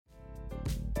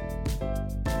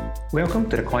Welcome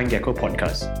to the CoinGecko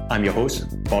podcast. I'm your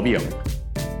host, Bobby Young.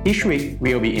 Each week,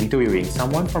 we will be interviewing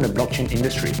someone from the blockchain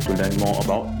industry to learn more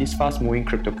about this fast-moving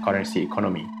cryptocurrency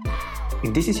economy.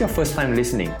 If this is your first time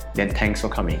listening, then thanks for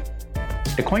coming.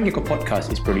 The CoinGecko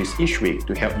podcast is produced each week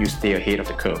to help you stay ahead of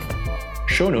the curve.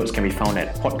 Show notes can be found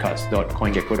at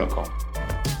podcast.coingecko.com.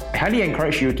 I highly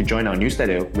encourage you to join our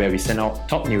newsletter where we send out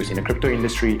top news in the crypto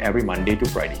industry every Monday to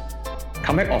Friday.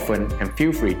 Come back often and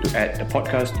feel free to add the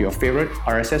podcast to your favorite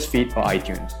RSS feed or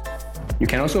iTunes. You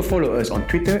can also follow us on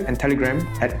Twitter and Telegram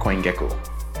at CoinGecko.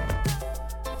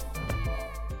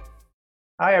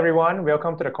 Hi everyone,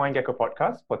 welcome to the CoinGecko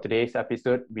podcast. For today's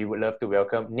episode, we would love to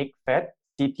welcome Nick Fett,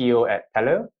 CTO at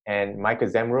Teller, and Micah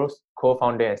Zamros,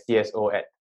 co-founder and CSO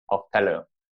of Teller.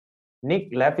 Nick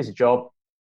left his job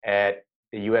at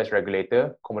the US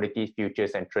regulator, Commodity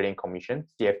Futures and Trading Commission,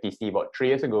 CFTC, about 3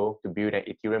 years ago to build an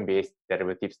Ethereum-based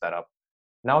derivative startup.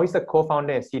 Now he's the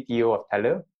co-founder and CTO of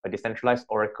Teller, a decentralized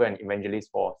oracle and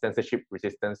evangelist for censorship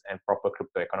resistance and proper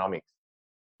crypto economics.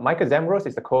 Micah Zamros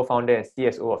is the co-founder and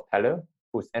CSO of Teller,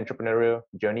 whose entrepreneurial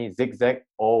journey zigzagged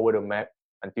all over the map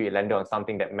until he landed on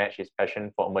something that matched his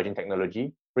passion for emerging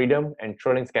technology, freedom, and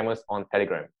trolling scammers on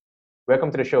Telegram.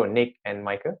 Welcome to the show, Nick and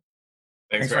Micah.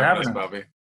 Thanks for having us, Bobby.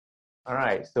 All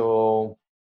right, so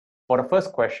for the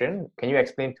first question, can you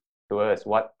explain to us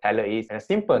what Teller is in a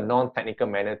simple, non-technical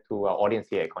manner to our audience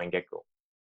here at CoinGecko?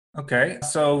 Okay,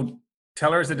 so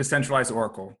Teller is a decentralized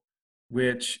oracle,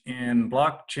 which in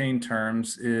blockchain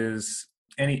terms is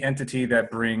any entity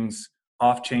that brings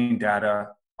off-chain data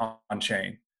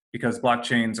on-chain, because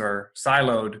blockchains are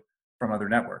siloed from other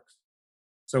networks.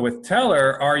 So with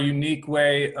Teller, our unique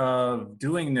way of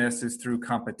doing this is through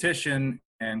competition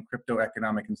and crypto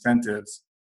economic incentives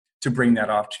to bring that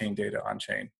off-chain data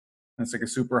on-chain. And it's like a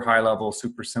super high-level,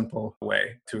 super simple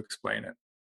way to explain it.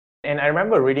 And I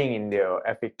remember reading in the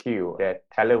FAQ that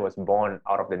Teller was born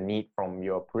out of the need from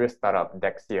your previous startup,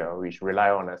 Dexia, which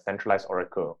relied on a centralized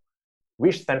oracle.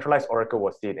 Which centralized oracle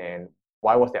was it, and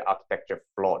why was the architecture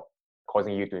flawed,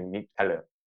 causing you to need Teller?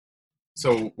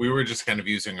 So we were just kind of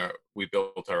we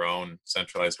built our own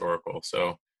centralized oracle.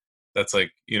 So that's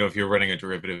like, if you're running a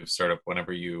derivative startup,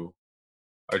 whenever you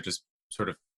are just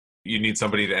you need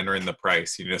somebody to enter in the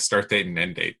price. You need a start date and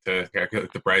end date to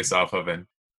calculate the price off of. And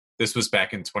this was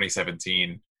back in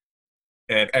 2017.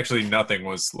 And actually nothing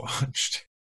was launched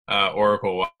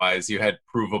Oracle-wise. You had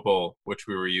Provable, which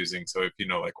we were using. So if you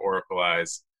know, like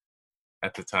Oracle-Eyes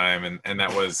at the time. And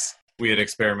that was, we had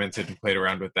experimented and played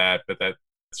around with that, but that's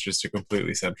just a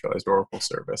completely centralized Oracle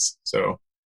service. So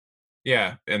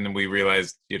yeah, and then we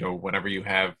realized, whenever you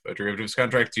have a derivatives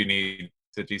contract, you need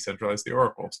to decentralize the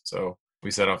oracle. So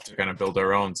we set off to kind of build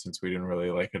our own since we didn't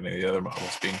really like any of the other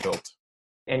models being built.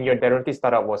 And your derivative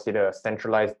startup, was it a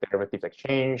centralized derivatives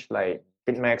exchange like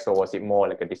BitMEX, or was it more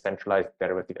like a decentralized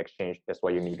derivative exchange? That's why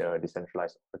you need a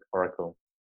decentralized oracle.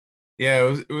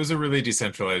 Yeah, it was a really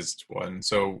decentralized one.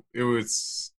 So it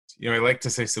was, I like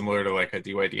to say similar to like a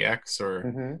DYDX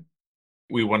or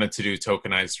we wanted to do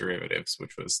tokenized derivatives,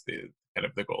 which was the kind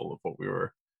of the goal of what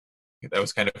that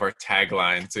was kind of our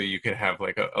tagline. So you could have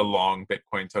like a long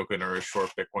Bitcoin token or a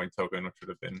short Bitcoin token, which would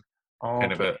have been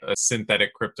kind of a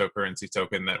synthetic cryptocurrency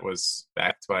token that was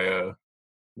backed by a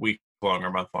week-long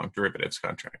or month-long derivatives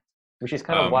contract. Which is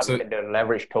kind of what the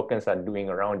leverage tokens are doing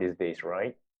around these days,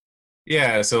 right?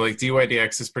 Yeah, so like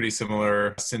DYDX is pretty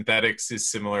similar. Synthetics is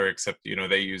similar, except,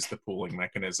 they use the pooling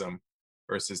mechanism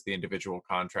versus the individual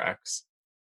contracts.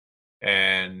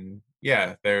 And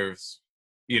yeah, there's,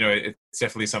 it's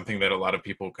definitely something that a lot of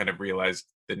people kind of realized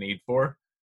the need for.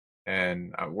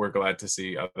 And we're glad to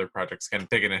see other projects kind of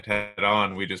taking it head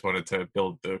on. We just wanted to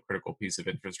build the critical piece of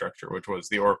infrastructure, which was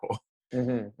the Oracle.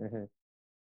 And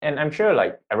I'm sure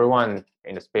like everyone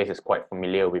in the space is quite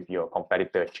familiar with your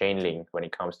competitor Chainlink when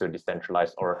it comes to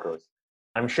decentralized oracles.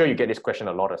 I'm sure you get this question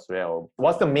a lot as well.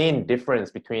 What's the main difference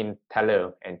between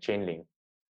Teller and Chainlink?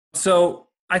 So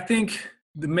I think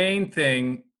the main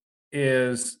thing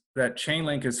is that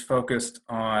Chainlink is focused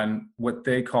on what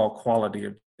they call quality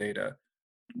of data,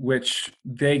 which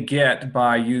they get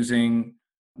by using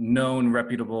known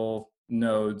reputable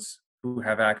nodes who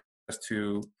have access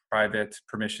to private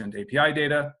permissioned API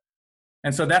data.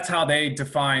 And so that's how they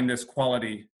define this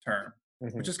quality term,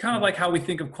 which is kind of like how we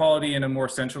think of quality in a more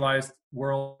centralized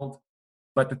world.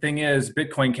 But the thing is,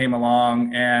 Bitcoin came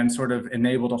along and sort of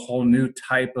enabled a whole new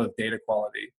type of data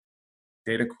quality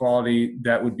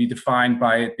that would be defined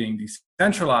by it being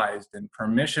decentralized and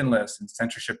permissionless and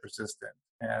censorship resistant.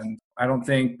 And I don't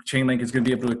think Chainlink is going to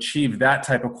be able to achieve that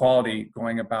type of quality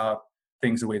going about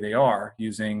things the way they are,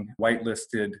 using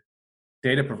whitelisted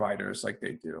data providers like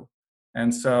they do.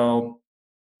 And so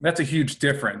That's a huge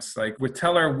difference. Like with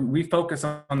Teller, we focus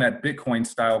on that Bitcoin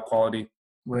style quality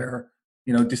where,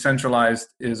 decentralized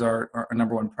is our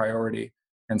number one priority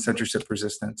and censorship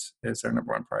resistance is our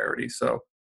number one priority. So,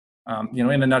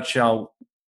 in a nutshell,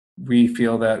 we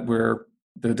feel that we're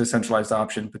the decentralized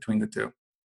option between the two.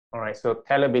 All right, so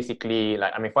Teller basically,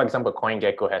 for example,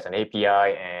 CoinGecko has an API,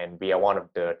 and we are one of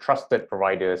the trusted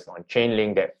providers on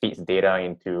Chainlink that feeds data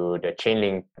into the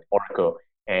Chainlink Oracle.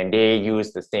 And they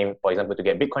use the same, for example, to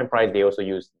get Bitcoin price, they also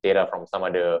use data from some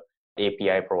other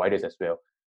API providers as well.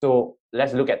 So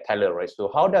let's look at Teller, right?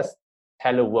 So how does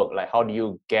Teller work? Like, how do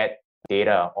you get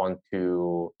data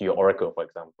onto your Oracle, for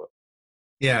example?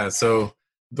 Yeah, so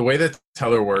the way that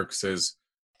Teller works is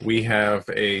we have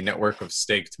a network of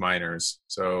staked miners.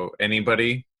 So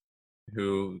anybody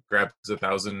who grabs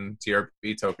 1,000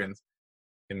 TRP tokens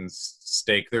can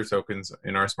stake their tokens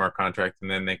in our smart contract,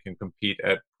 and then they can compete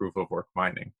at proof of work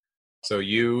mining. So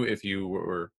if you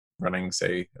were running,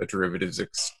 say, a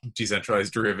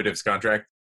decentralized derivatives contract,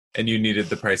 and you needed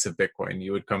the price of Bitcoin,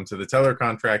 you would come to the Teller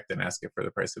contract and ask it for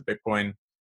the price of Bitcoin.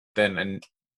 Then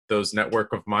those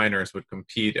network of miners would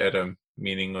compete at a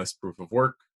meaningless proof of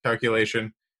work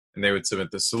calculation, and they would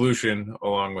submit the solution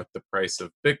along with the price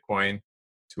of Bitcoin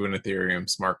to an Ethereum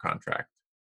smart contract.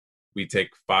 We take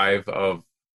 5 of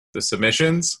the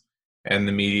submissions, and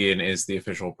the median is the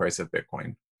official price of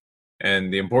Bitcoin.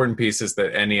 And the important piece is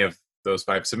that any of those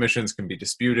 5 submissions can be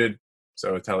disputed.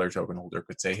 So a Teller token holder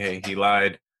could say, hey, he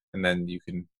lied, and then you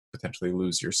can potentially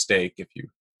lose your stake if you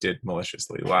did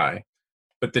maliciously lie.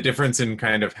 But the difference in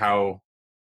kind of how,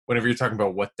 whenever you're talking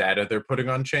about what data they're putting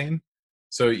on chain,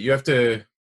 so you have to,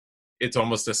 it's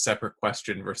almost a separate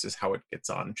question versus how it gets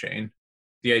on chain.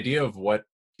 The idea of what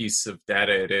piece of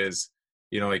data it is,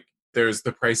 like there's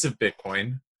the price of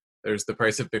Bitcoin, there's the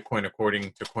price of Bitcoin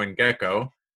according to CoinGecko,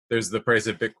 there's the price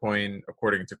of Bitcoin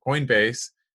according to Coinbase,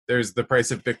 there's the price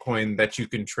of Bitcoin that you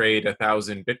can trade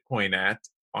 1,000 Bitcoin at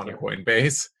on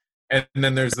Coinbase, and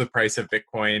then there's the price of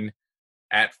Bitcoin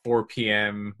at 4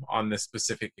 p.m. on the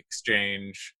specific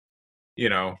exchange,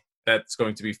 that's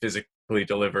going to be physically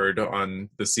delivered on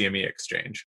the CME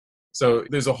exchange. So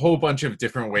there's a whole bunch of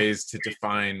different ways to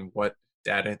define what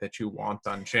data that you want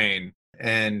on chain.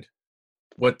 And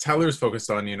what Teller's focused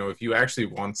on, if you actually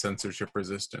want censorship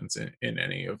resistance in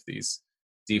any of these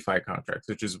DeFi contracts,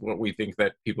 which is what we think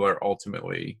that people are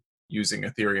ultimately using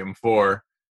Ethereum for,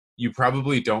 you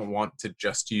probably don't want to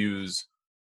just use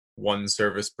one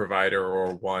service provider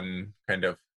or one kind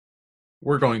of,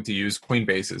 we're going to use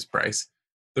Coinbase's price.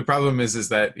 The problem is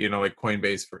that, like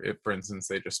Coinbase, for instance,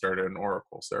 they just started an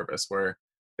Oracle service where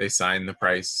they sign the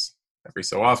price every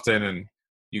so often and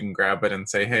you can grab it and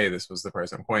say, hey, this was the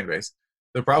price on Coinbase.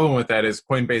 The problem with that is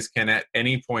Coinbase can at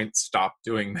any point stop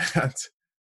doing that.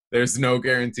 There's no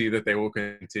guarantee that they will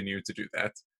continue to do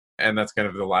that. And that's kind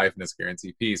of the liveness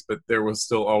guarantee piece, but there will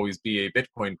still always be a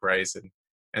Bitcoin price.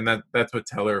 And that's what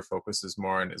Teller focuses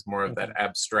more on, is more of that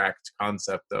abstract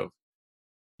concept of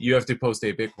you have to post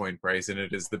a Bitcoin price, and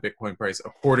it is the Bitcoin price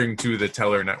according to the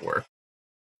Teller network,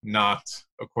 not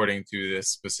according to this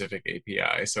specific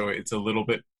API. So it's a little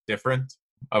bit different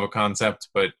of a concept,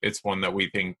 but it's one that we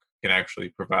think can actually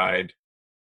provide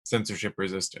censorship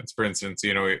resistance. For instance,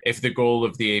 if the goal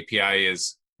of the API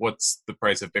is what's the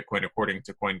price of Bitcoin according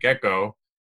to CoinGecko,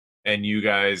 and you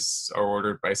guys are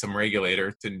ordered by some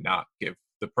regulator to not give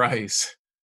the price,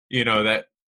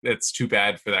 that's too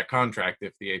bad for that contract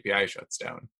if the API shuts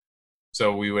down.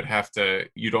 So we would have to,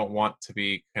 you don't want to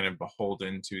be kind of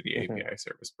beholden to the API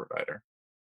service provider.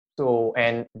 So,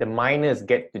 and the miners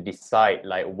get to decide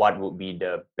like what would be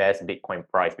the best Bitcoin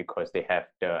price because they have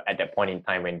at that point in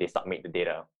time when they submit the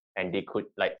data. And they could,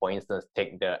 like, for instance,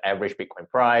 take the average Bitcoin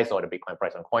price or the Bitcoin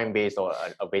price on Coinbase or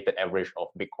a weighted average of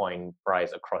Bitcoin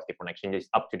price across different exchanges,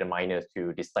 up to the miners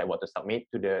to decide what to submit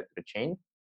to the chain.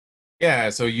 Yeah,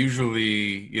 so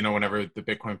usually, whenever the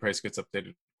Bitcoin price gets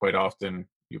updated quite often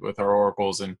with our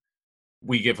oracles, and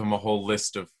we give them a whole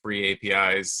list of free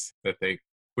APIs that they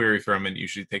query from and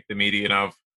usually take the median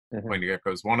of.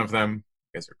 CoinGecko is one of them.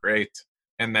 You guys are great.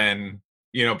 And then,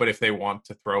 but if they want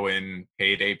to throw in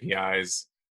paid APIs,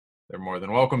 they're more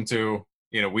than welcome to.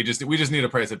 We just need a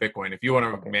price of Bitcoin. If you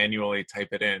want to manually type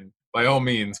it in, by all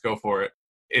means, go for it.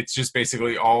 It's just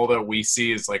basically all that we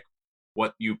see is like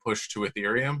what you push to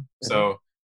Ethereum. So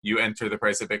you enter the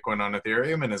price of Bitcoin on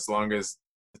Ethereum, and as long as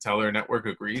the Teller network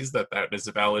agrees that is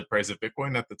a valid price of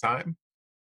Bitcoin at the time,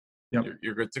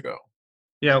 you're good to go.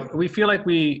 Yeah, we feel like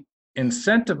we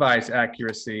incentivize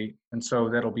accuracy, and so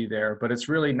that'll be there. But it's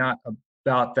really not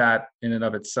about that in and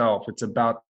of itself. It's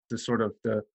about the sort of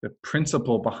the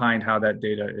principle behind how that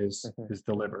data is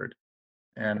delivered.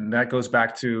 And that goes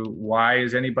back to, why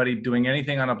is anybody doing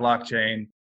anything on a blockchain?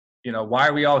 Why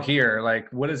are we all here?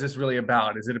 Like, what is this really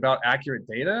about? Is it about accurate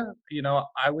data?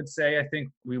 I would say, I think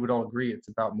we would all agree it's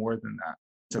about more than that.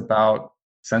 It's about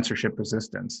censorship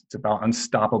resistance. It's about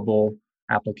unstoppable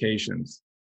applications.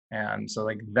 And so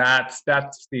like that's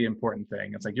the important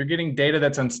thing. It's like you're getting data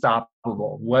that's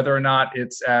unstoppable, whether or not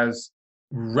it's as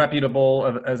reputable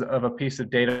of a piece of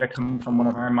data coming from one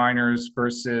of our miners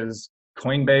versus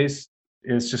Coinbase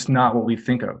is just not what we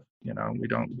think of. We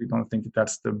don't think that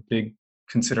that's the big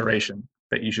consideration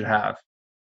that you should have.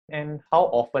 And how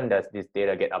often does this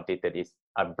data get updated? Is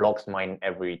blocks mined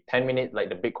every 10 minutes, like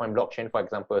the Bitcoin blockchain, for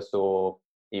example? So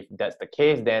if that's the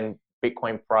case, then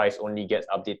Bitcoin price only gets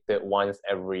updated once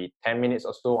every 10 minutes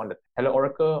or so on the Teller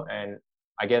Oracle. And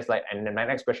I guess and then my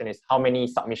next question is, how many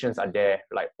submissions are there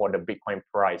like for the Bitcoin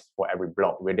price for every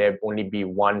block? Will there only be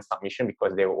one submission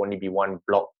because there will only be one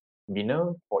block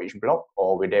winner for each block,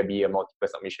 or will there be a multiple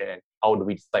submission? And how do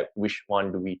we decide which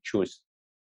one do we choose?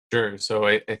 Sure. So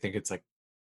I think it's like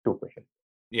 2 questions.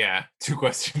 Yeah, 2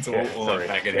 questions. We'll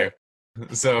unpack it here.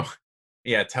 So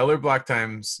yeah, Teller block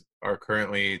times are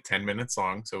currently 10 minutes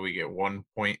long. So we get one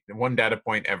data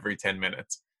point every 10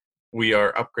 minutes. We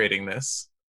are upgrading this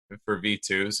for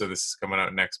V2. So this is coming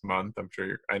out next month.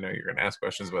 I know you're going to ask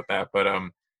questions about that, but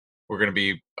we're going to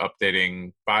be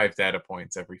updating 5 data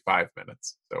points every 5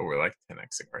 minutes. So we're like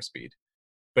 10xing our speed.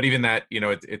 But even that,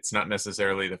 it's not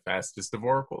necessarily the fastest of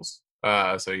oracles.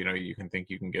 So, you can think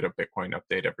you can get a Bitcoin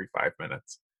update every 5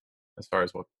 minutes as far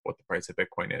as what the price of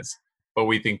Bitcoin is. But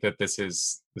we think that this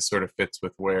sort of fits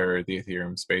with where the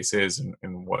Ethereum space is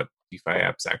and what DeFi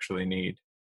apps actually need.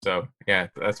 So yeah,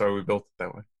 that's why we built it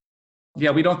that way.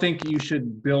 Yeah, we don't think you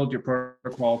should build your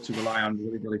protocol to rely on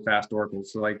really, really fast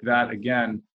oracles. So like that,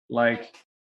 again, like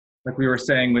we were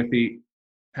saying with the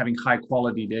having high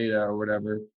quality data or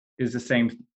whatever, is the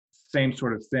same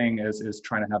sort of thing as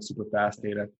trying to have super fast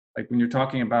data. Like when you're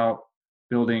talking about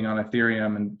building on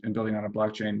Ethereum and building on a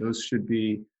blockchain, those should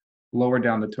be lower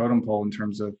down the totem pole in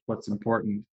terms of what's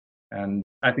important. And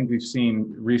I think we've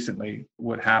seen recently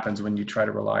what happens when you try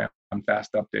to rely on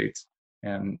fast updates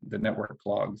and the network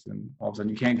clogs, and all of a sudden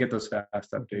you can't get those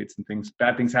fast updates and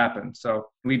bad things happen. So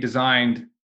we designed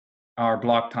our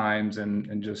block times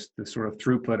and just the sort of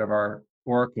throughput of our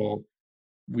Oracle.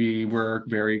 We were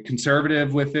very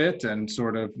conservative with it and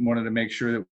sort of wanted to make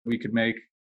sure that we could make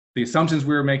the assumptions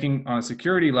we were making on a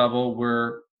security level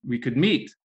we could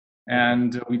meet.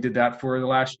 And we did that for the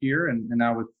last year. And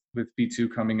now with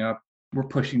V2 coming up, we're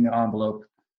pushing the envelope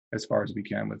as far as we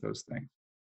can with those things.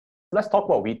 Let's talk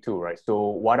about V2, right? So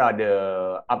what are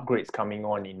the upgrades coming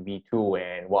on in V2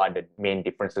 and what are the main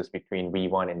differences between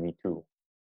V1 and V2?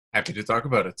 Happy to talk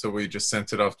about it. So we just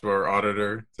sent it off to our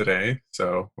auditor today.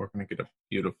 So we're going to get a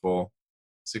beautiful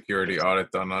security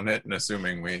audit done on it. And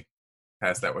assuming we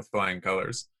pass that with flying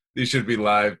colors, these should be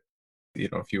live,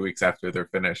 a few weeks after they're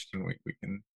finished, and we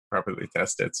can properly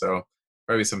test it. So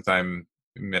probably sometime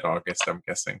mid-August, I'm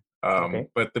guessing. Okay.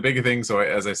 But the big thing, so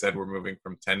as I said, we're moving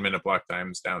from 10-minute block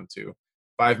times down to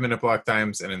 5-minute block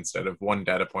times. And instead of 1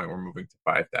 data point, we're moving to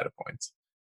 5 data points.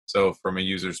 So from a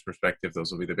user's perspective,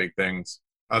 those will be the big things.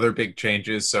 Other big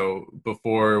changes. So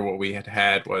before, what we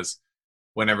had was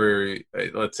whenever,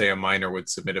 let's say, a miner would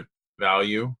submit a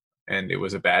value and it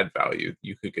was a bad value,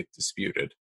 you could get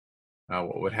disputed.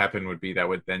 What would happen would be that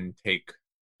would then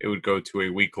it would go to a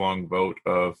week-long vote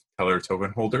of Teller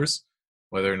token holders,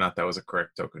 whether or not that was a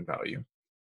correct token value.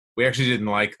 We actually didn't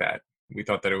like that. We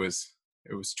thought that it was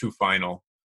too final.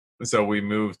 So we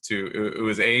moved to, it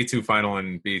was A, too final,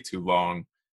 and B, too long.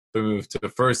 We moved to the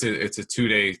first, it's a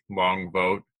 2-day long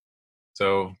vote.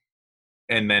 So,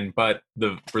 but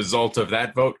the result of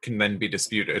that vote can then be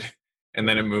disputed. And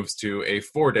then it moves to a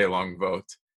 4-day long vote.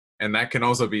 And that can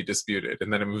also be disputed.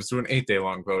 And then it moves to an 8-day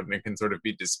long vote, and it can sort of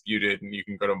be disputed, and you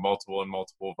can go to multiple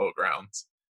vote rounds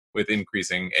with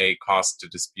increasing A, cost to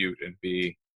dispute, and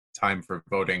B, time for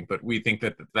voting. But we think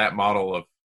that model of,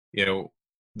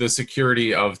 the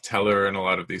security of Teller and a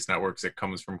lot of these networks, it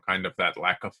comes from kind of that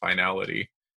lack of finality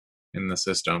in the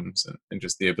systems and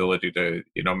just the ability to,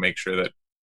 make sure that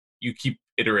you keep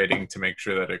iterating to make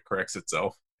sure that it corrects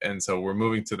itself. And so we're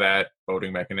moving to that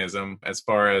voting mechanism. As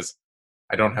far as,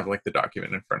 I don't have the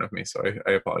document in front of me, so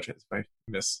I apologize if I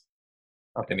miss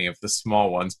any of the small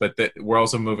ones, but we're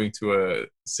also moving to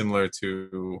similar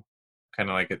to kind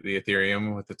of like the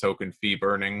Ethereum with the token fee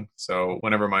burning. So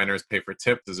whenever miners pay for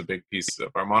tip, there's a big piece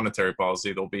of our monetary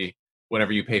policy. There'll be,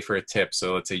 whenever you pay for a tip,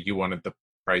 so let's say you wanted the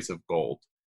price of gold,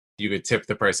 you could tip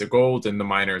the price of gold, and the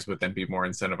miners would then be more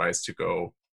incentivized to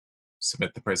go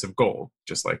submit the price of gold.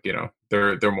 Just like,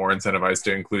 they're more incentivized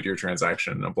to include your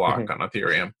transaction in a block on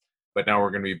Ethereum. But now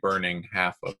we're going to be burning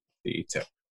half of the tip.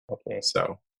 Okay.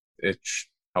 So it should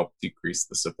help decrease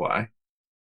the supply.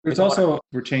 There's also,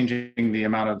 we're changing the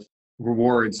amount of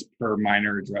rewards per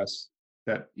miner address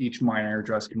that each miner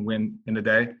address can win in a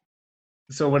day.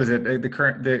 So what is it?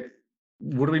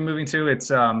 What are we moving to?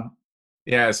 It's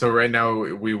Yeah, so right now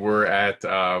we were at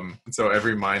so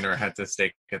every miner had to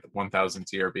stake at 1,000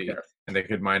 TRB, and they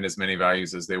could mine as many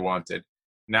values as they wanted.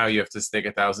 Now you have to stake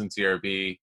 1,000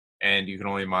 TRB, and you can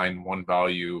only mine one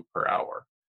value per hour.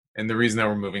 And the reason that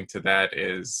we're moving to that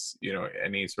is,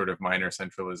 any sort of miner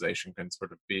centralization can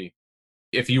sort of be,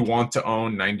 if you want to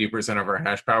own 90% of our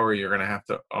hash power, you're going to have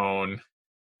to own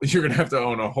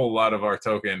a whole lot of our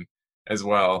token as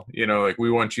well. Like,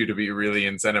 we want you to be really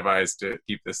incentivized to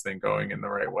keep this thing going in the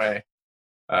right way.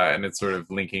 And it's sort of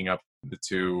linking up the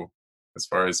two as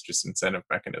far as just incentive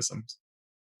mechanisms.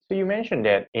 So you mentioned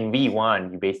that in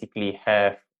V1, you basically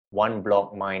have one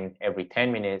block mined every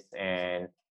 10 minutes, and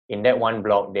in that one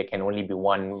block, there can only be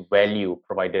one value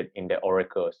provided in the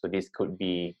oracle. So this could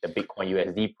be the Bitcoin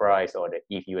USD price or the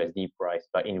ETH USD price.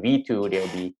 But in V2, there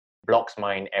will be blocks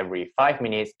mined every 5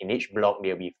 minutes. In each block,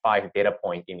 there will be 5 data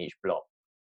points in each block.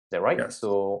 Is that right? Yes.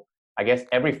 So I guess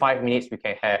every 5 minutes, we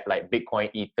can have like Bitcoin,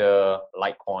 Ether,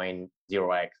 Litecoin,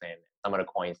 0x, and some other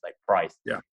coins like price.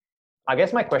 Yeah. I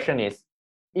guess my question is,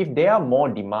 if there are more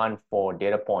demand for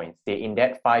data points, say in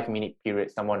that 5-minute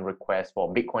period, someone requests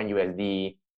for Bitcoin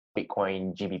USD,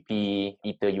 Bitcoin GBP,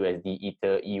 Ether USD,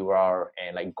 Ether EUR,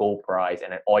 and like gold price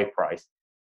and an oil price,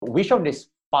 which of these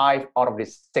 5 out of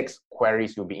these 6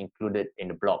 queries will be included in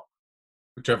the block?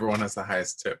 Whichever one has the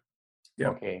highest tip. Yeah.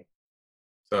 Okay.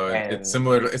 So it's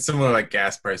similar like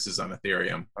gas prices on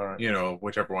Ethereum. Right.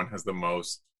 Whichever one has the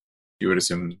most, you would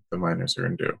assume the miners are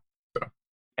going to do. So.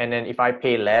 And then if I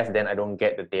pay less, then I don't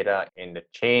get the data in the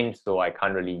chain, so I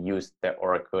can't really use the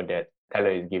oracle that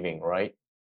Tether is giving, right?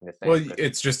 Well,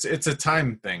 it's a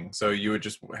time thing. So you would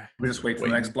just wait for the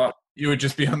next block. You would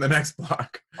just be on the next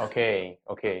block. Okay.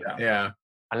 Yeah.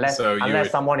 Unless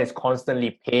someone is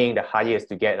constantly paying the highest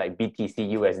to get like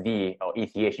BTC USD or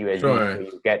ETH USD, sure. So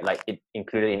you get like it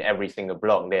included in every single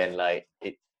block, then like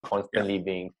it's constantly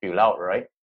being filled out, right?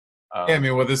 Yeah, I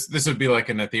mean, well, this would be like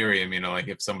an Ethereum, like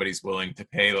if somebody's willing to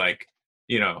pay like,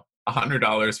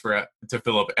 $100 to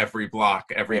fill up every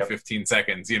block every 15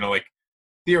 seconds, like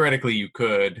theoretically you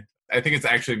could. I think it's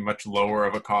actually much lower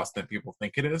of a cost than people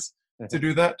think it is to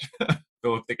do that,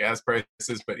 fill up the gas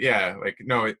prices. But yeah, like,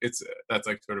 no, that's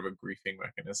like sort of a griefing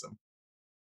mechanism.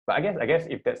 But I guess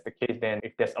if that's the case, then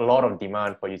if there's a lot of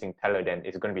demand for using Tether, then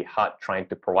it's going to be hard trying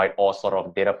to provide all sort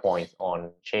of data points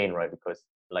on chain, right? Because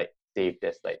like, say if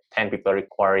there's like 10 people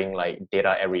requiring like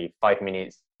data every 5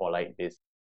 minutes for like this.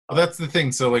 Well, that's the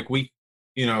thing. So like we,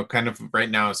 kind of right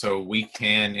now, so we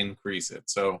can increase it.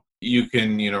 So you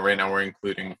can, right now we're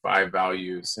including 5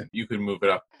 values, and you can move it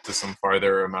up to some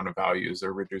farther amount of values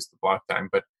or reduce the block time.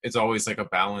 But it's always like a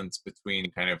balance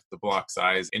between kind of the block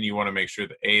size, and you want to make sure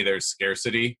that A, there's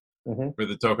scarcity for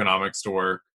the tokenomics to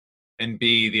work. And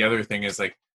B, the other thing is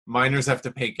like miners have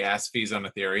to pay gas fees on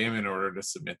Ethereum in order to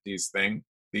submit these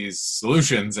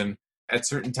solutions. And at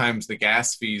certain times, the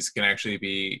gas fees can actually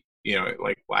be,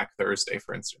 like Black Thursday,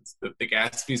 for instance, the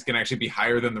gas fees can actually be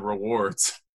higher than the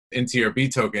rewards in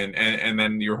TRB token. And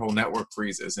then your whole network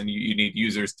freezes and you need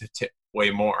users to tip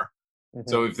way more.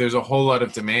 So if there's a whole lot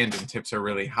of demand and tips are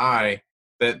really high,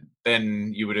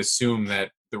 then you would assume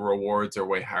that the rewards are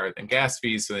way higher than gas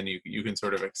fees. So then you can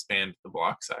sort of expand the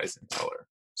block size in Tether.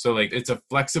 So like it's a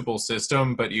flexible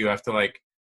system, but you have to like,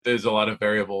 there's a lot of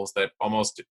variables that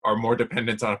almost are more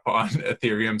dependent upon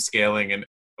Ethereum scaling and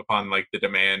upon like the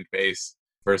demand base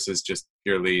versus just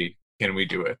purely, can we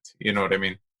do it? You know what I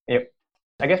mean? Yep.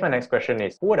 I guess my next question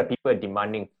is, who are the people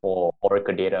demanding for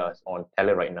Oracle data on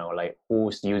Tether right now? Like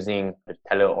who's using the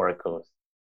Tether oracles?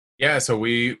 Yeah, so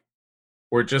we're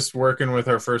just working with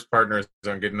our first partners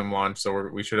on getting them launched. So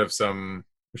we should have some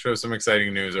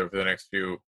exciting news over the next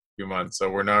few months. So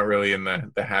we're not really in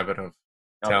the habit of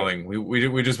telling.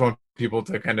 We just want people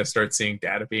to kind of start seeing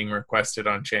data being requested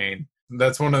on chain.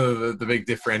 That's one of the big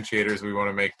differentiators we want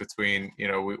to make between,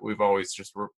 we've always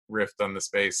just riffed on the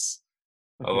space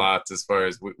a lot as far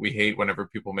as we hate whenever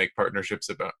people make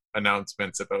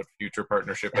announcements about future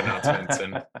partnership announcements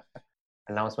and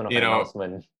announcement of an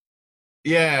announcement.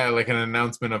 Yeah, like an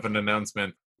announcement of an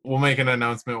announcement. We'll make an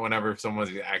announcement whenever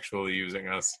someone's actually using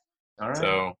us. All right.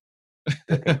 So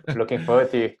looking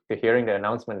forward to hearing the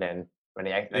announcement then.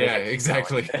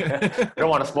 Exactly. I don't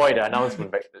want to spoil the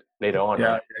announcement later on.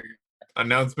 Yeah. Right?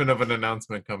 Announcement of an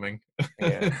announcement coming.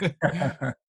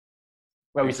 Yeah.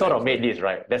 Well, we sort of made this,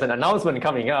 right? There's an announcement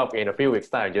coming up in a few weeks'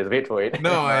 time. Just wait for it.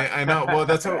 No, I know. Well,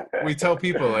 that's what we tell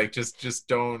people. Like, just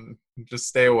don't, just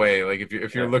stay away. Like,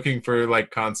 if you're looking for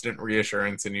like constant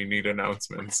reassurance and you need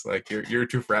announcements, like you're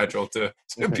too fragile to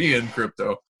be in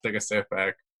crypto. Take a step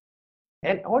back.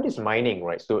 And all this mining,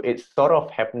 right? So it's sort of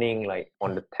happening like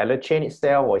on the Teller chain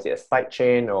itself, or is it a side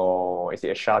chain, or is it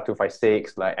a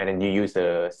SHA-256? Like, and then you use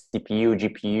a CPU,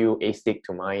 GPU, ASIC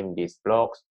to mine these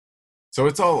blocks. So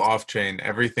it's all off chain.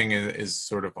 Everything is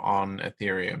sort of on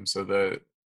Ethereum. So the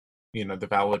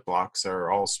valid blocks are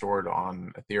all stored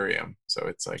on Ethereum. So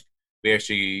it's like we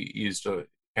actually used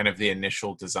kind of the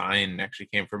initial design actually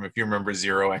came from, if you remember,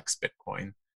 0x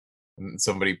Bitcoin, and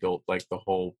somebody built like the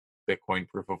whole Bitcoin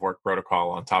proof of work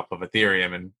protocol on top of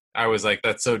Ethereum. And I was like,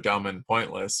 that's so dumb and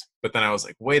pointless. But then I was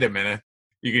like, wait a minute,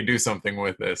 you can do something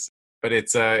with this. But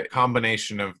it's a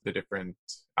combination of the different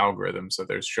algorithms. So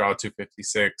there's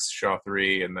SHA-256,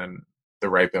 SHA-3, and then the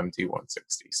RIPE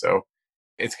MT-160. So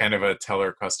it's kind of a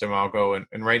Teller custom algo.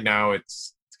 And right now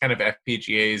it's kind of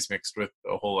FPGAs mixed with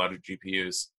a whole lot of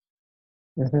GPUs.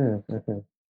 Mm-hmm, mm-hmm.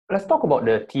 Let's talk about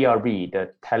the TRB,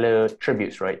 the Teller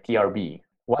Tributes, right? TRB.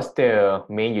 What's the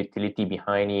main utility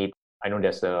behind it? I know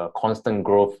there's a constant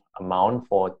growth amount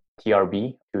for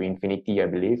TRB to infinity, I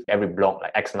believe. Every block,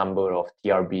 like X number of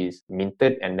TRB is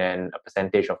minted, and then a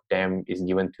percentage of them is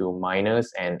given to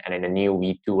miners, and in the new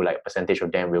V2, like a percentage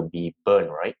of them will be burned,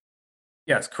 right?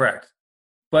 Yes, correct.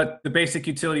 But the basic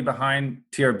utility behind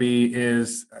TRB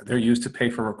is they're used to pay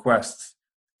for requests.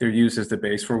 They're used as the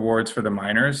base rewards for the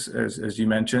miners, as you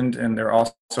mentioned, and they're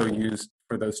also used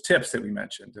for those tips that we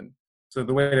mentioned. And so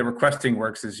the way that requesting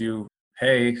works is you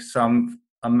pay some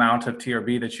amount of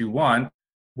TRB that you want,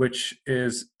 which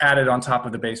is added on top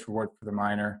of the base reward for the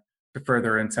miner to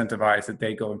further incentivize that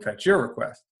they go and fetch your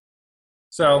request.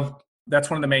 So that's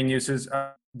one of the main uses.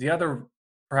 The other,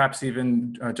 perhaps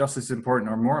even just as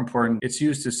important or more important, it's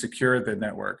used to secure the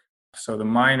network. So the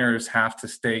miners have to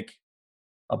stake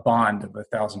a bond of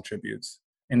 1,000 tributes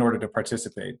in order to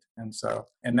participate. And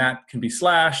that can be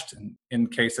slashed in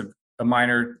case of a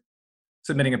miner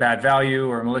submitting a bad value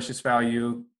or a malicious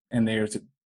value, and there's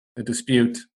a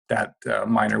dispute, that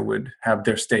miner would have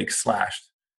their stake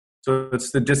slashed. So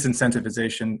it's the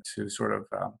disincentivization to sort of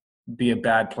be a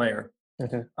bad player.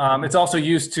 Mm-hmm. It's also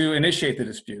used to initiate the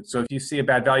dispute. So if you see a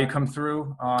bad value come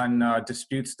through on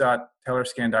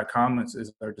disputes.tellerscan.com,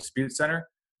 is our dispute center.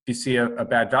 If you see a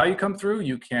bad value come through,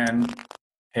 you can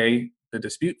pay the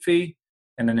dispute fee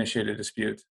and initiate a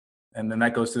dispute. And then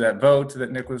that goes to that vote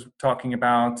that Nick was talking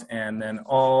about. And then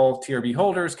all TRB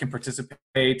holders can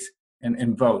participate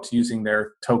and vote using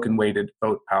their token-weighted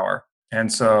vote power.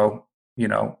 And so,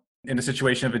 in a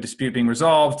situation of a dispute being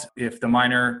resolved, if the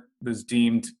miner was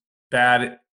deemed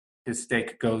bad, his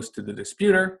stake goes to the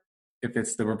disputer. If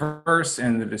it's the reverse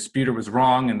and the disputer was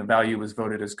wrong and the value was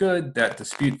voted as good, that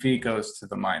dispute fee goes to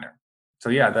the miner.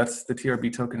 So yeah, that's the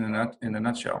TRB token in a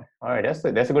nutshell. All right, that's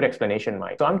a good explanation,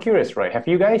 Mike. So I'm curious, right? Have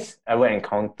you guys ever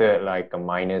encountered like a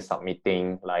miner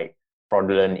submitting like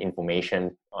fraudulent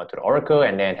information to the Oracle,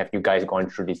 and then have you guys gone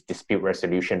through this dispute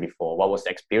resolution before? What was the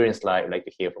experience like? I'd like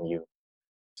to hear from you.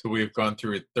 So we've gone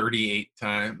through it 38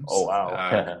 times. Oh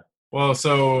wow! Well,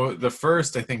 so the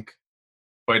first, I think,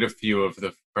 quite a few of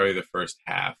probably the first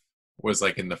half was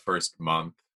like in the first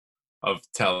month of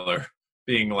Teller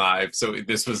being live. So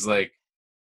this was like,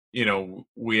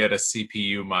 we had a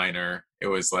CPU miner. It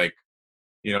was like,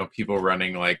 people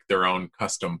running like their own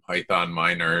custom Python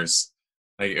miners.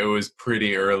 Like it was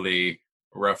pretty early,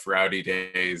 rough, rowdy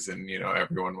days, and it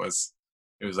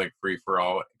was like free for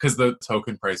all, because the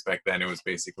token price back then, it was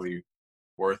basically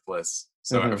worthless.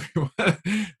 So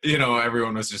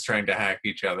everyone was just trying to hack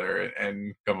each other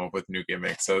and come up with new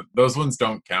gimmicks. So those ones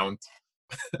don't count,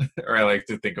 or I like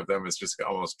to think of them as just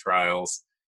almost trials.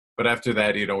 But after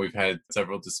that, we've had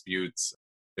several disputes.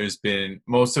 There's been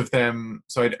most of them.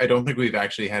 So I don't think we've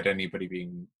actually had anybody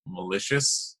being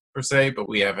malicious per se, but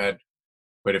we have had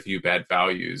quite a few bad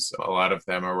values. A lot of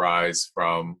them arise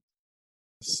from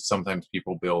sometimes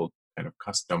people build kind of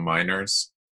custom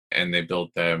miners, and they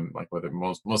build them like, whether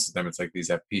most of them, it's like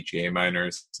these FPGA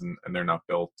miners, and they're not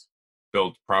built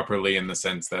properly, in the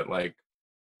sense that like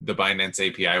the Binance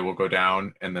API will go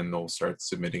down and then they'll start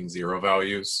submitting zero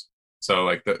values. So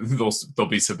like they'll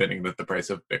be submitting that the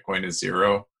price of Bitcoin is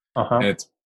zero, and it's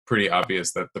pretty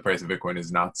obvious that the price of Bitcoin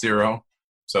is not zero,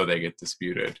 so they get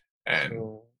disputed. And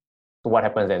so what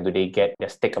happens then? Do they get their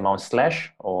stake amount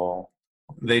slashed, or?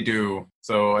 They do.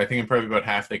 So I think in probably about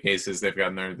half the cases, they've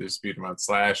gotten their dispute amount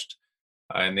slashed.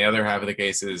 In the other half of the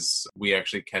cases, we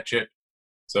actually catch it.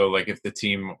 So like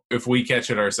if we catch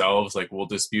it ourselves, like we'll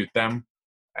dispute them.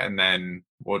 and then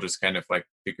we'll just kind of like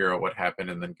figure out what happened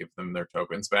and then give them their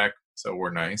tokens back. So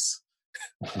we're nice.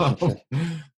 Because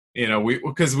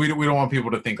we don't want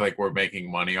people to think like we're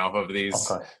making money off of Of these.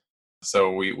 course.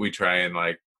 So we try and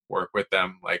like work with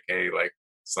them, like, hey, like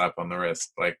slap on the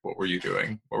wrist, like, what were you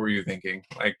doing? What were you thinking?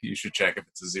 Like, you should check if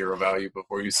it's a zero value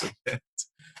before you submit.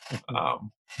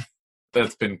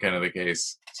 That's been kind of the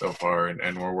case so far,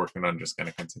 and we're working on just kind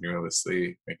of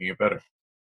continuously making it better.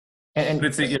 But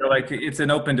it's it's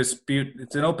an open dispute.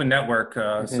 It's an open network, so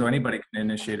Mhm. anybody can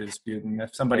initiate a dispute, and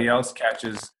if somebody else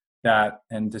catches that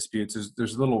and disputes,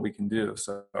 there's little we can do.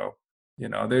 So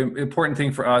the important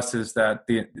thing for us is that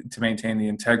to maintain the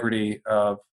integrity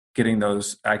of getting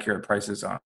those accurate prices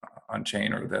on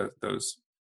chain, or those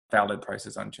valid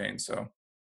prices on chain. So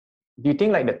Do you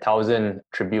think like the 1,000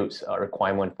 tributes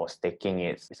requirement for staking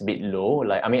is a bit low?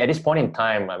 Like, I mean, at this point in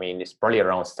time, I mean, it's probably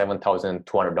around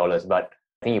 $7,200. But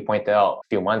I think you pointed out a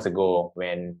few months ago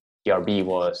when TRB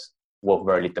was worth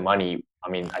very little money. I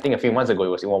mean, I think a few months ago it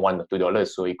was even $1 or $2,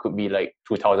 so it could be like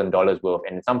 $2,000 worth.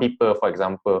 And some people, for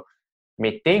example,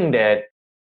 may think that.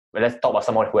 Well, let's talk about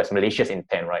someone who has malicious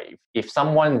intent, right? If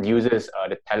someone uses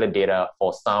the teller data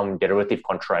for some derivative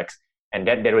contracts, and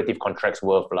that derivative contract's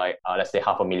worth like let's say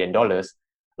 $500,000,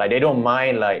 like they don't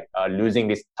mind like losing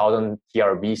this 1,000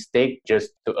 TRB stake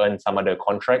just to earn some other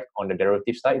contract on the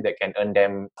derivative side that can earn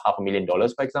them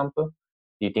 $500,000, for example.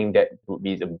 Do you think that would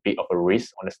be a bit of a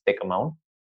risk on the stake amount?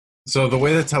 So the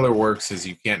way the teller works is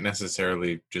you can't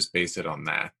necessarily just base it on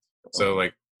that. So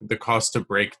like the cost to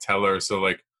break teller, so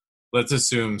like let's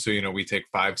assume, so we take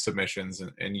 5 submissions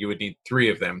and you would need 3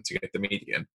 of them to get the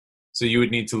median. So you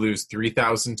would need to lose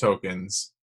 3,000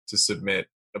 tokens to submit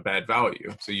a bad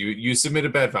value. So you submit a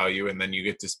bad value and then you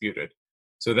get disputed.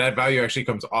 So that value actually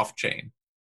comes off chain.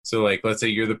 So like let's say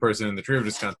you're the person in the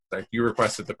derivatives contract, you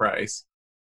requested the price.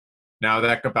 Now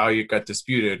that value got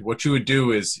disputed. What you would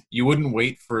do is you wouldn't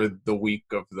wait for the week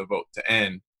of the vote to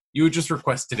end. You would just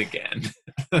request it again.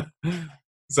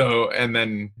 So, and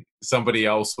then somebody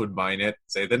else would mine it,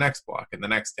 say the next block in the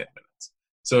next 10 minutes.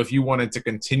 So if you wanted to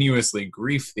continuously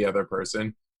grief the other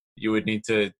person, you would need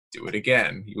to do it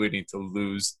again. You would need to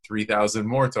lose 3,000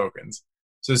 more tokens.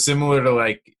 So similar to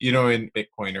like, in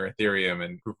Bitcoin or Ethereum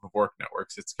and proof of work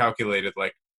networks, it's calculated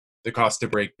like the cost to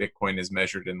break Bitcoin is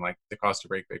measured in like the cost to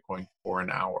break Bitcoin for an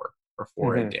hour or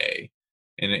for a day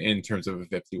in terms of a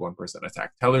 51%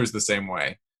 attack. Teller is the same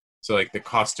way. So like the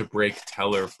cost to break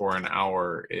teller for an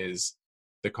hour is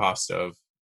the cost of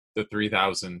the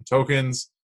 3,000 tokens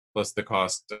plus the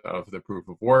cost of the proof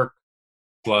of work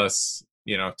plus,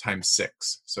 times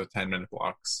 6. So 10-minute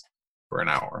blocks for an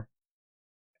hour.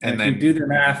 And then if you do the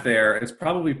math there, it's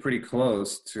probably pretty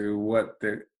close to what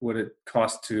it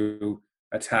costs to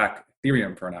attack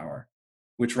Ethereum for an hour,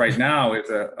 which right now is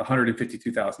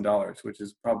 $152,000, which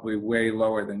is probably way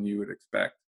lower than you would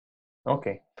expect.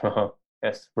 Okay.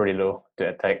 That's pretty low to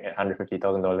attack at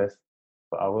 $150,000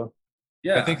 per hour.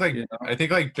 Yeah, I think like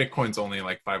Bitcoin's only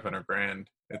like 500,000.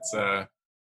 It's the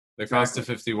cost of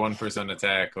 51%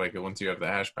 attack. Like once you have the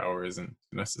hash power, isn't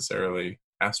necessarily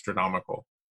astronomical.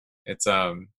 It's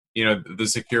the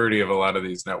security of a lot of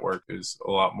these networks is a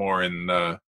lot more in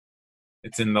the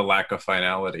lack of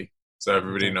finality. So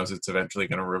everybody knows it's eventually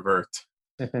going to revert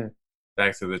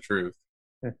back to the truth.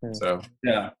 So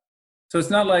yeah, so it's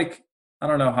not like, I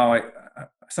don't know how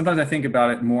sometimes I think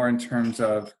about it more in terms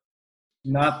of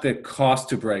not the cost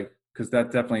to break, because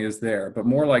that definitely is there, but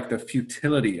more like the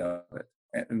futility of it.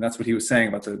 And that's what he was saying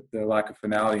about the lack of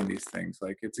finality in these things.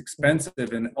 Like it's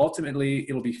expensive and ultimately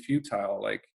it'll be futile.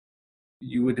 Like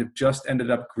you would have just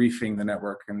ended up griefing the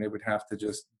network and they would have to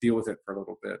just deal with it for a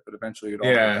little bit, but eventually it'll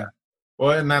all go back.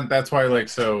 Well, and that's why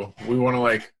so we want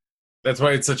to that's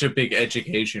why it's such a big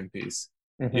education piece.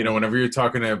 Whenever you're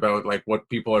talking about like what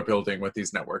people are building with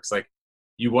these networks, like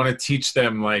you want to teach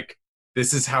them like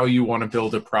this is how you want to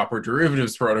build a proper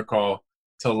derivatives protocol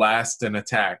to last an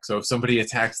attack. So if somebody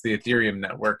attacks the Ethereum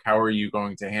network, how are you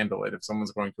going to handle it? If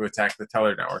someone's going to attack the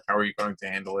Teller network, how are you going to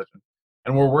handle it?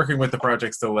 And we're working with the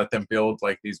projects to let them build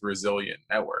like these resilient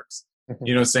networks.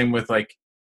 Same with like,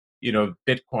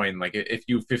 Bitcoin. Like if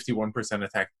you 51%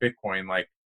 attack Bitcoin, like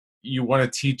you want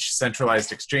to teach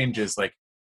centralized exchanges, like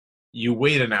you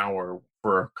wait an hour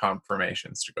for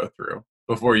confirmations to go through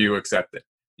before you accept it.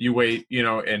 You wait,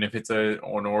 and if it's an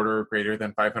order greater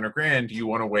than 500,000, you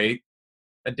want to wait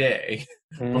a day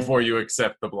before you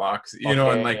accept the blocks,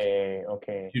 and like,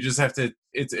 you just have to,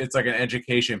 it's like an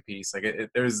education piece. Like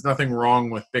there's nothing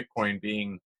wrong with Bitcoin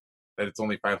being that it's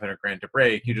only 500,000 to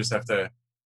break. You just have to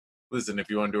listen. If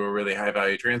you want to do a really high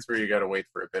value transfer, you got to wait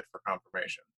for a bit for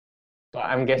confirmation. So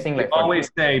I'm guessing We like for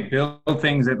always say build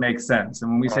things that make sense.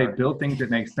 And when we say Alright. build things that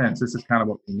make sense, this is kind of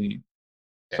what we mean.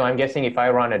 So I'm guessing if I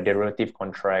run a derivative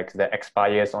contract that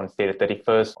expires on say the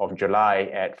 31st of July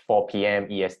at 4 p.m.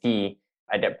 EST,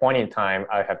 at that point in time,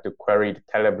 I have to query the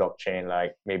Tether blockchain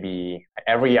like maybe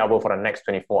every hour for the next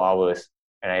 24 hours.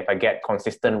 And if I get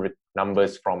consistent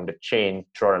numbers from the chain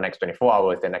throughout the next 24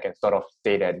 hours, then I can sort of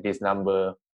say that this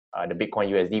number, the Bitcoin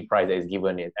USD price that is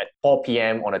given at 4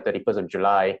 p.m. on the 31st of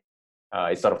July,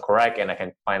 is sort of correct, and I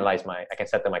can I can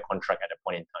settle my contract at that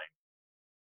point in time.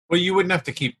 Well, you wouldn't have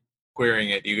to keep querying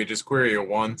it. You could just query it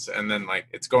once, and then like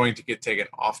it's going to get taken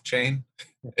off chain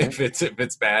if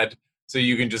it's bad. So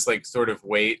you can just like sort of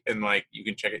wait, and like you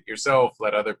can check it yourself,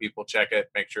 let other people check it,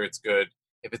 make sure it's good.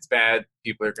 If it's bad,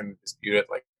 people are going to dispute it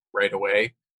like right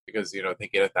away because they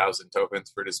get 1,000 tokens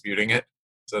for disputing it,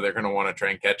 so they're going to want to try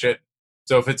and catch it.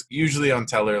 So if it's usually on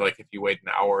Teller, like if you wait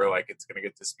an hour, like it's going to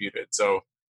get disputed. So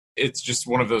it's just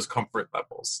one of those comfort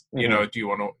levels. Do you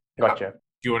want to? Gotcha.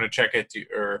 Do you want to check it,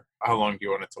 or how long do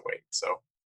you want it to wait? So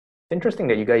it's interesting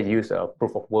that you guys use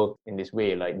proof of work in this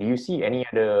way. Like, do you see any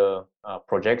other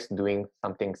projects doing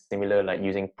something similar, like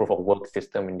using proof of work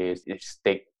system in this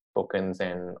stake tokens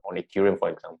and on Ethereum, for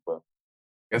example?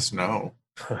 I guess no.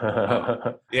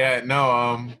 Yeah,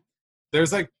 no.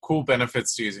 There's like cool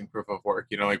benefits to using proof of work.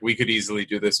 Like we could easily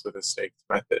do this with a staked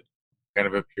method, kind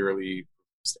of a purely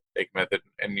stake method,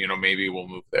 and maybe we'll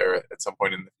move there at some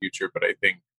point in the future. But I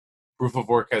think proof of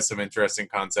work has some interesting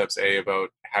concepts, about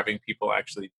having people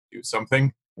actually do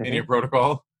something in your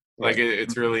protocol. Like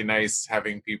it's really nice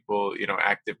having people,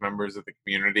 active members of the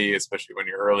community, especially when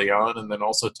you're early on, and then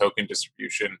also token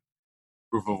distribution,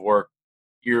 proof of work.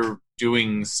 You're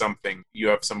doing something. You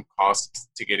have some costs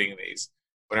to getting these.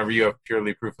 Whenever you have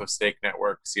purely proof of stake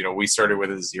networks, we started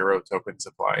with a 0 token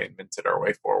supply and minted our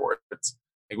way forward. It's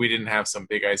like we didn't have some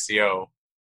big ICO.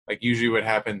 Like usually what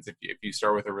happens if you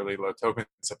start with a really low token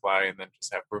supply and then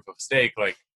just have proof of stake,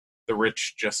 like the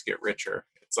rich just get richer.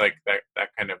 It's like that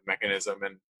kind of mechanism,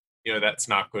 and that's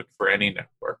not good for any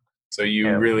network. So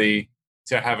you really,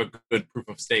 to have a good proof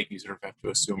of stake, you sort of have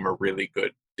to assume a really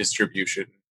good distribution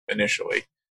initially,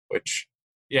 which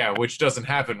doesn't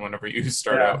happen whenever you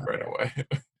start out right away.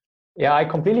 Yeah, I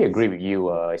completely agree with you.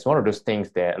 It's one of those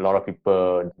things that a lot of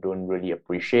people don't really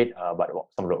appreciate, but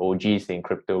some of the OGs in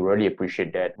crypto really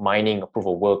appreciate that mining a proof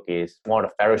of work is one of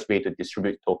the fairest way to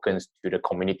distribute tokens to the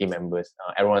community members.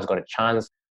 Everyone's got a chance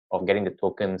of getting the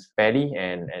tokens fairly,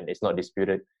 and it's not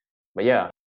disputed. But yeah,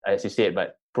 as you said,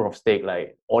 but proof of stake,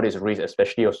 like all this risk,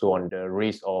 especially also on the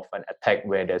risk of an attack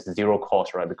where there's zero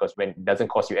cost, right? Because when it doesn't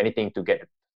cost you anything to get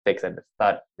stakes at the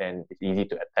start, then it's easy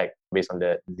to attack based on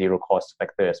the zero cost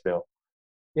factor as well.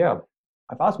 Yeah,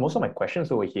 I've asked most of my questions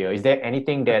over here. Is there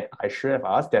anything that I should have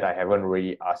asked that I haven't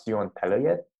really asked you on Teller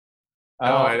yet?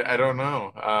 No, I don't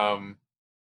know.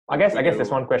 I guess there's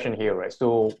one question here, right?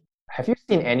 So have you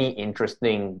seen any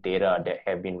interesting data that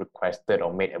have been requested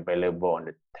or made available on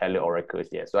the Teller oracles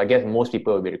yet? So I guess most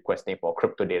people will be requesting for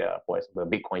crypto data, for example,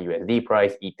 Bitcoin USD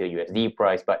price, Ether USD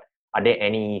price, but are there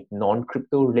any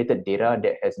non-crypto related data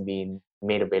that has been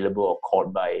made available or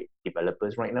caught by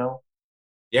developers right now?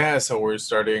 Yeah, so we're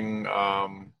starting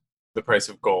the price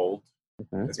of gold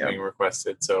is being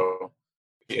requested. So,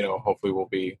 hopefully we'll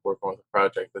be working with a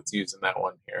project that's using that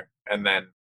one here. And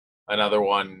then another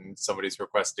one, somebody's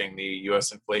requesting the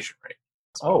US inflation rate.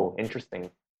 Oh,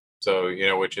 interesting. So,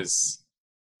 it's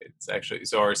actually,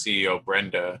 so our CEO,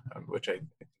 Brenda, which I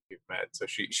think you've met, so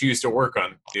she used to work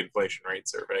on the inflation rate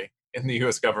survey in the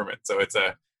US government. So it's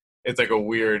like a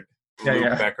weird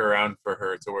loop back around for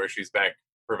her to where she's back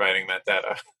providing that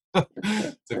data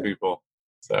to people.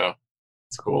 So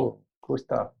it's cool. Cool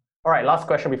stuff. All right, last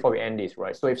question before we end this,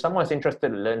 right? So if someone's interested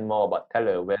to learn more about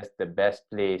Teller, where's the best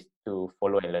place to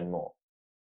follow and learn more?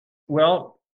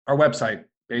 Well, our website,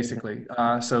 basically.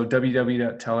 So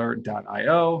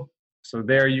www.teller.io. So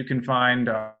there you can find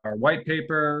our white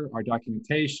paper, our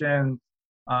documentation,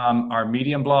 our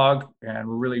Medium blog, and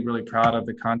we're really, really proud of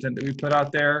the content that we put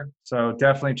out there. So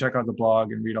definitely check out the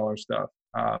blog and read all our stuff.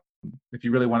 If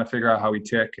you really want to figure out how we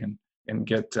tick and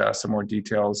get some more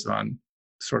details on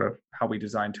sort of how we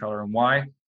design Teller and why.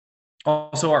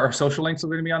 Also, our social links are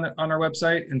going to be on our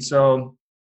website. And so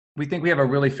we think we have a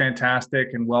really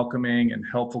fantastic and welcoming and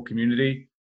helpful community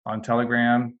on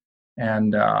Telegram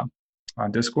and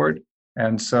on Discord.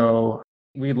 And so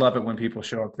we love it when people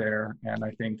show up there. And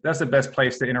I think that's the best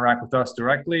place to interact with us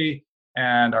directly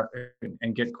and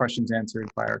get questions answered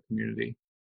by our community.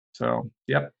 So,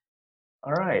 yep.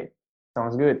 All right.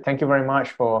 Sounds good. Thank you very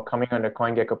much for coming on the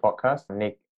CoinGecko podcast,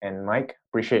 Nick and Mike.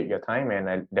 Appreciate your time, and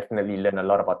I definitely learned a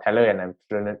lot about Teller, and I'm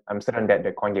certain that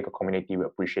the CoinGecko community will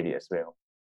appreciate it as well.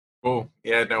 Cool.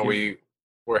 Yeah, no, we're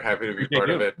happy to be part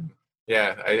of it.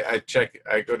 Yeah,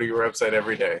 I go to your website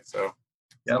every day, so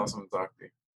it's awesome to talk to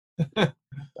you.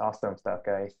 Awesome stuff,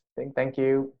 guys. Thank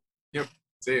you. Yep.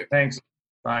 See you. Thanks.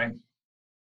 Bye.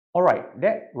 All right,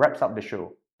 that wraps up the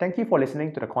show. Thank you for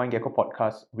listening to the CoinGecko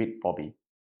podcast with Bobby.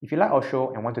 If you like our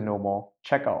show and want to know more,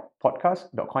 check out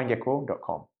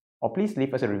podcast.coingecko.com, or please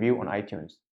leave us a review on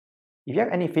iTunes. If you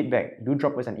have any feedback, do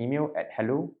drop us an email at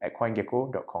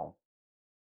hello@coingecko.com.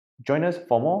 Join us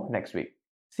for more next week.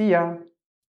 See ya!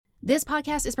 This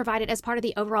podcast is provided as part of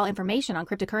the overall information on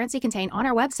cryptocurrency contained on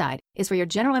our website, is for your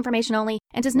general information only,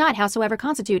 and does not howsoever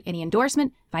constitute any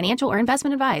endorsement, financial or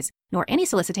investment advice, nor any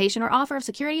solicitation or offer of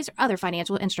securities or other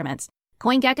financial instruments.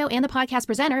 CoinGecko and the podcast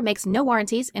presenter makes no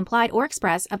warranties, implied or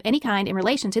express, of any kind in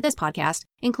relation to this podcast,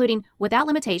 including, without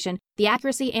limitation, the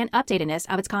accuracy and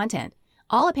updatedness of its content.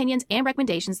 All opinions and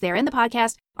recommendations there in the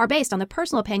podcast are based on the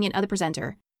personal opinion of the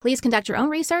presenter. Please conduct your own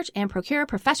research and procure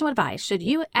professional advice should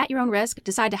you, at your own risk,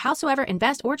 decide to howsoever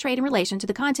invest or trade in relation to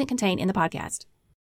the content contained in the podcast.